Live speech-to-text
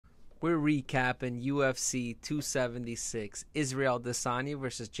We're recapping UFC 276, Israel Adesanya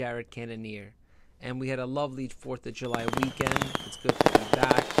versus Jared Cannonier. And we had a lovely 4th of July weekend. It's good to be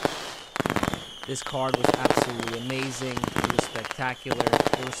back. This card was absolutely amazing. It was spectacular.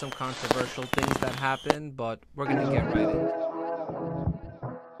 There were some controversial things that happened, but we're going to get right into it.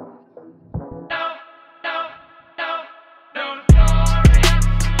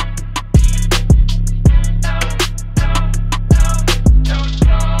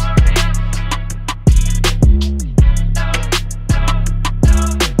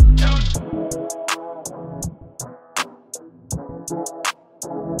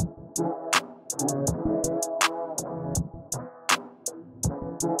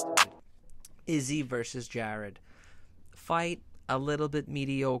 Izzy versus Jared. Fight a little bit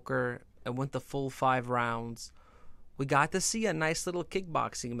mediocre. It went the full 5 rounds. We got to see a nice little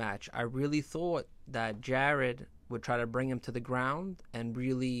kickboxing match. I really thought that Jared would try to bring him to the ground and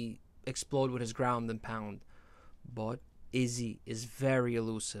really explode with his ground and pound. But Izzy is very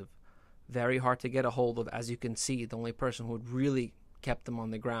elusive. Very hard to get a hold of. As you can see, the only person who had really kept him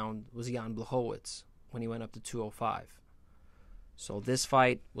on the ground was Jan Blachowicz when he went up to 205. So this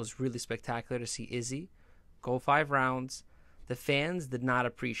fight was really spectacular to see Izzy go 5 rounds. The fans did not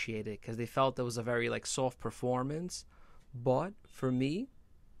appreciate it because they felt it was a very soft performance. But for me,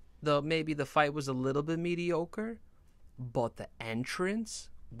 maybe the fight was a little bit mediocre. But the entrance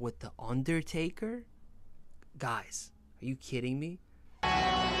with the Undertaker, guys, are you kidding me? Look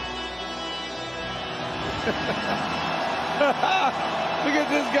at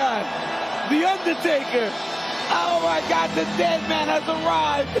this guy, the Undertaker. Oh my God, the dead man has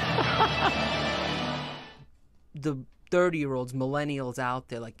arrived. The 30-year-olds, millennials out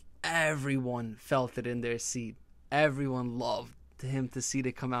there, everyone felt it in their seat. Everyone loved him to see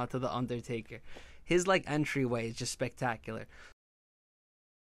to come out to the Undertaker. His entryway is just spectacular.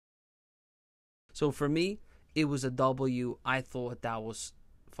 So for me, it was a W. I thought that was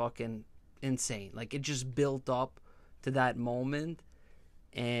fucking insane. It just built up to that moment,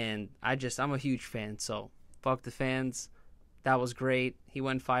 and I'm a huge fan, so fuck the fans. That was great. He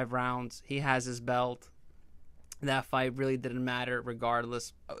went 5 rounds. He has his belt. That fight really didn't matter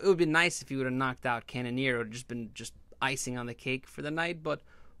regardless. It would be nice if he would have knocked out Cannonier. It would have just been icing on the cake for the night, but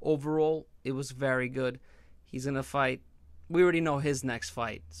overall, it was very good. He's going to fight. We already know his next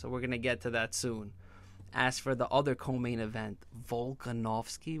fight, so we're going to get to that soon. As for the other co-main event,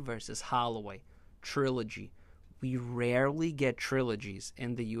 Volkanovski versus Holloway, trilogy. We rarely get trilogies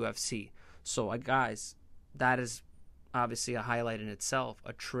in the UFC. So, guys, that is obviously a highlight in itself.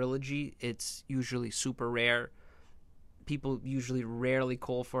 A trilogy, it's usually super rare. People usually rarely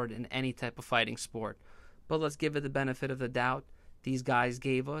call for it in any type of fighting sport. But let's give it the benefit of the doubt. These guys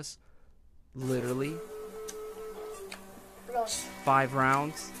gave us literally 5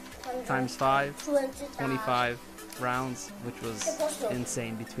 rounds times 5, 25 rounds, which was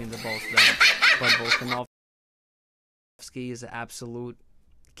insane between the both of them. But Volkanovski is an absolute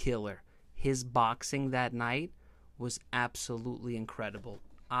killer. His boxing that night was absolutely incredible.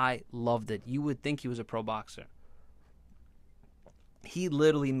 I loved it. You would think he was a pro boxer. He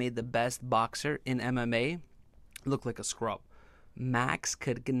literally made the best boxer in MMA look like a scrub. Max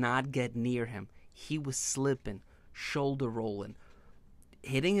could not get near him. He was slipping, shoulder rolling,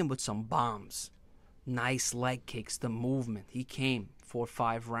 hitting him with some bombs. Nice leg kicks, the movement. He came 4 or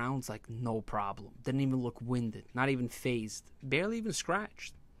 5 rounds no problem. Didn't even look winded, not even phased, barely even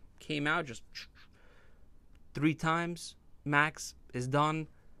scratched. Came out just 3 times. Max is done.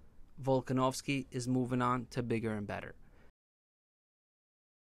 Volkanovski is moving on to bigger and better.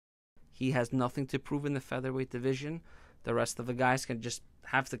 He has nothing to prove in the featherweight division. The rest of the guys can just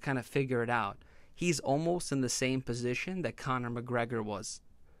have to kind of figure it out. He's almost in the same position that Conor McGregor was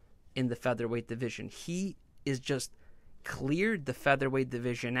in the featherweight division. He is just cleared the featherweight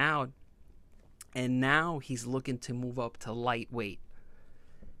division out, and now he's looking to move up to lightweight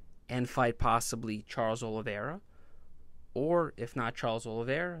and fight possibly Charles Oliveira. Or if not Charles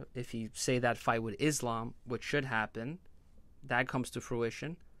Oliveira, if you say that fight with Islam, which should happen, that comes to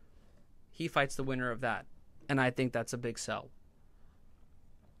fruition, he fights the winner of that. And I think that's a big sell.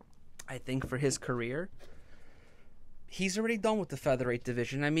 I think for his career, he's already done with the featherweight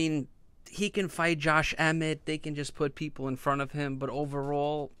division. I mean, he can fight Josh Emmett. They can just put people in front of him. But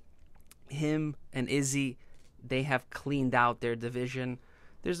overall, him and Izzy, they have cleaned out their division.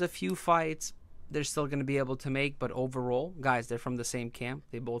 There's a few fights they're still going to be able to make. But overall, guys, they're from the same camp.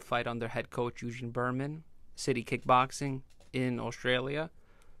 They both fight under head coach Eugene Berman, City Kickboxing in Australia.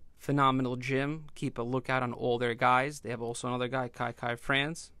 Phenomenal gym. Keep a lookout on all their guys. They have also another guy, Kai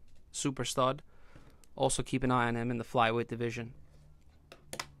France, super stud. Also keep an eye on him in the flyweight division.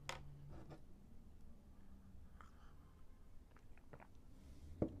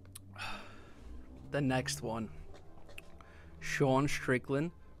 the next one. Sean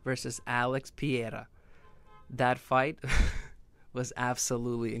Strickland versus Alex Pereira. That fight was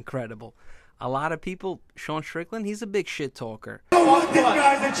absolutely incredible. A lot of people, Sean Strickland, he's a big shit talker. You don't want this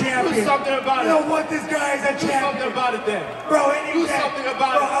guy's a champion. Do something about it. You don't want this guy as a champion. Do something about it then. Bro, Do something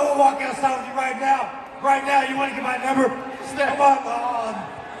about bro, it. I will walk outside with you right now. Right now, you want to get my number? Step. Come on.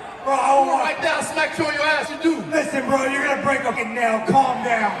 Bro, I will walk. Right now, smack you on your ass, you do. Listen, bro, you're going to break a nail. Calm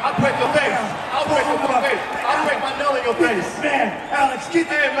down. I'll break your face. I'll break your face. I'll break my nail in your face. Man, Alex, get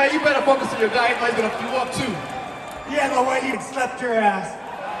Hey, man, you better focus on your guy. He's gonna you up too. Yeah, the way you slept your ass.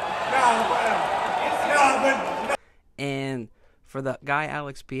 Nah, but... And for the guy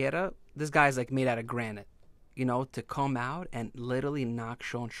Alex Pereira, this guy's like made out of granite. You know, to come out and literally knock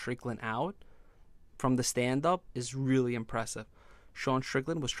Sean Strickland out from the stand-up is really impressive. Sean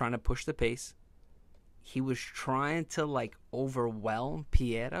Strickland was trying to push the pace. He was trying to like overwhelm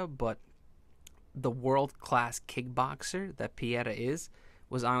Pereira, but the world-class kickboxer that Pereira is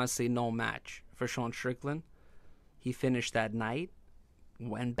was honestly no match for Sean Strickland. He finished that night,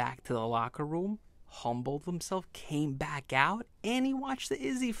 went back to the locker room, humbled himself, came back out, and he watched the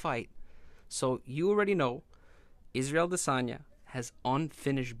Izzy fight. So you already know Israel Adesanya has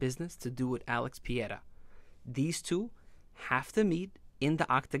unfinished business to do with Alex Pereira. These two have to meet in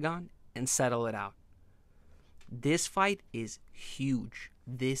the octagon and settle it out. This fight is huge.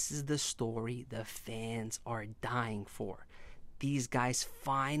 This is the story the fans are dying for. These guys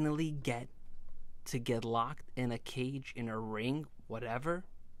finally get to get locked in a cage, in a ring, whatever,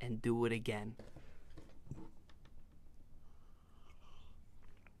 and do it again.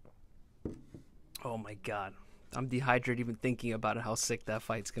 Oh my God. I'm dehydrated even thinking about it, how sick that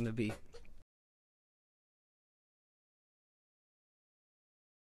fight's going to be.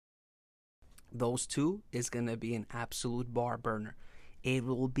 Those two is going to be an absolute bar burner. It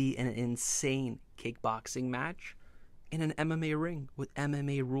will be an insane kickboxing match in an MMA ring with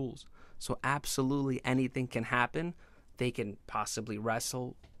MMA rules. So absolutely anything can happen. They can possibly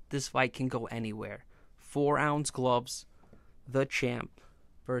wrestle. This fight can go anywhere. 4-ounce gloves, the champ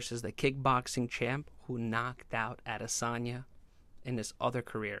versus the kickboxing champ who knocked out Adesanya in his other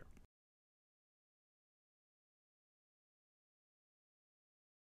career.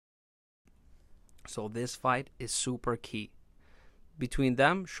 So this fight is super key. Between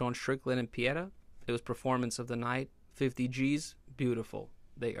them, Sean Strickland and Pereira, it was performance of the night. 50 G's, beautiful.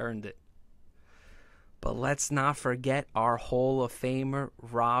 They earned it. But let's not forget our Hall of Famer,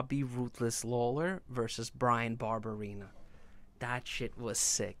 Robbie Ruthless Lawler versus Brian Barberena. That shit was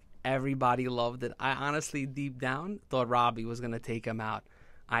sick. Everybody loved it. I honestly, deep down, thought Robbie was going to take him out.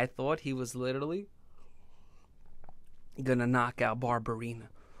 I thought he was literally going to knock out Barberena.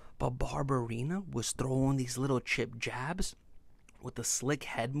 But Barberena was throwing these little chip jabs with the slick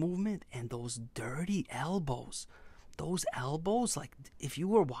head movement and those dirty elbows. Those elbows, like, if you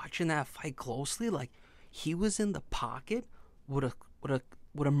were watching that fight closely, like, he was in the pocket with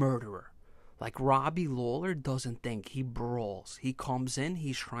a murderer. Like, Robbie Lawler doesn't think, he brawls. He comes in,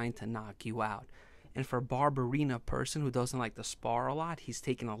 he's trying to knock you out. And for Barberena, a person who doesn't like to spar a lot, he's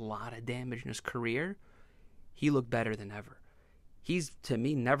taken a lot of damage in his career, he looked better than ever. He's, to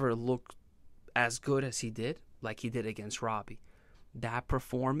me, never looked as good as he did, like he did against Robbie. That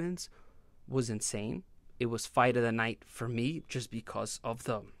performance was insane. It was fight of the night for me just because of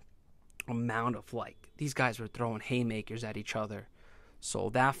the amount of, like, these guys were throwing haymakers at each other. So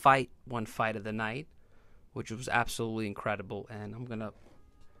that fight won fight of the night, which was absolutely incredible. And I'm going to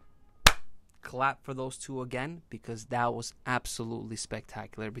clap for those two again because that was absolutely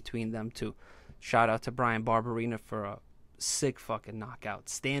spectacular between them two. Shout out to Brian Barberena for a sick fucking knockout,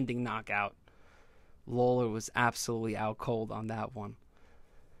 standing knockout. Lawler was absolutely out cold on that one.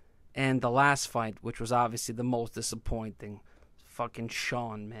 And the last fight, which was obviously the most disappointing, fucking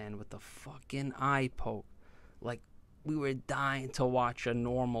Sean, man, with the fucking eye poke. Like, we were dying to watch a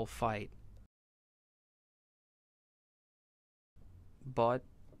normal fight. But,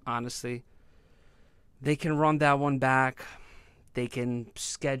 honestly, they can run that one back. They can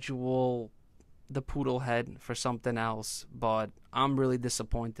schedule the poodle head for something else. But I'm really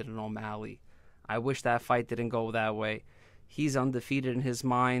disappointed in O'Malley. I wish that fight didn't go that way. He's undefeated in his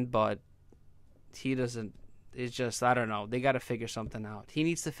mind, but he doesn't. It's just, I don't know. They got to figure something out. He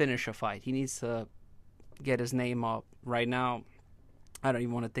needs to finish a fight. He needs to get his name up. Right now, I don't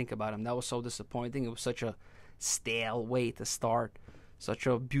even want to think about him. That was so disappointing. It was such a stale way to start. Such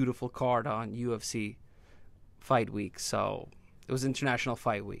a beautiful card on UFC Fight Week. So, it was International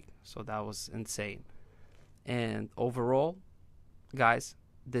Fight Week. So, that was insane. And overall, guys,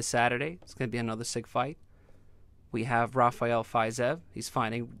 this Saturday, it's going to be another sick fight. We have Rafael Fiziev. He's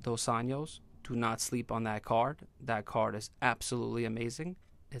fighting Dos Anjos. Do not sleep on that card. That card is absolutely amazing.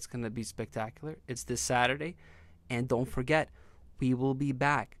 It's going to be spectacular. It's this Saturday. And don't forget, we will be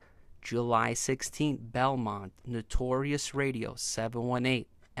back July 16th, Belmont, Notorious Radio, 718,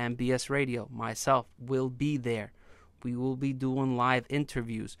 MBS Radio. Myself will be there. We will be doing live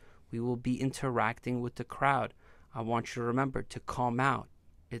interviews. We will be interacting with the crowd. I want you to remember to come out.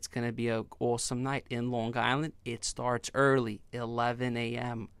 It's going to be an awesome night in Long Island. It starts early, 11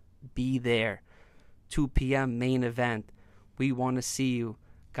 a.m. Be there. 2 p.m. main event. We want to see you.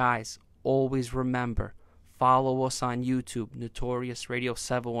 Guys, always remember, follow us on YouTube, Notorious Radio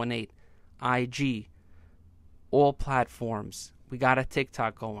 718, IG, all platforms. We got a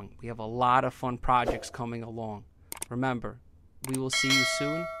TikTok going. We have a lot of fun projects coming along. Remember, we will see you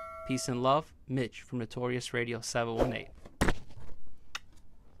soon. Peace and love. Mitch from Notorious Radio 718.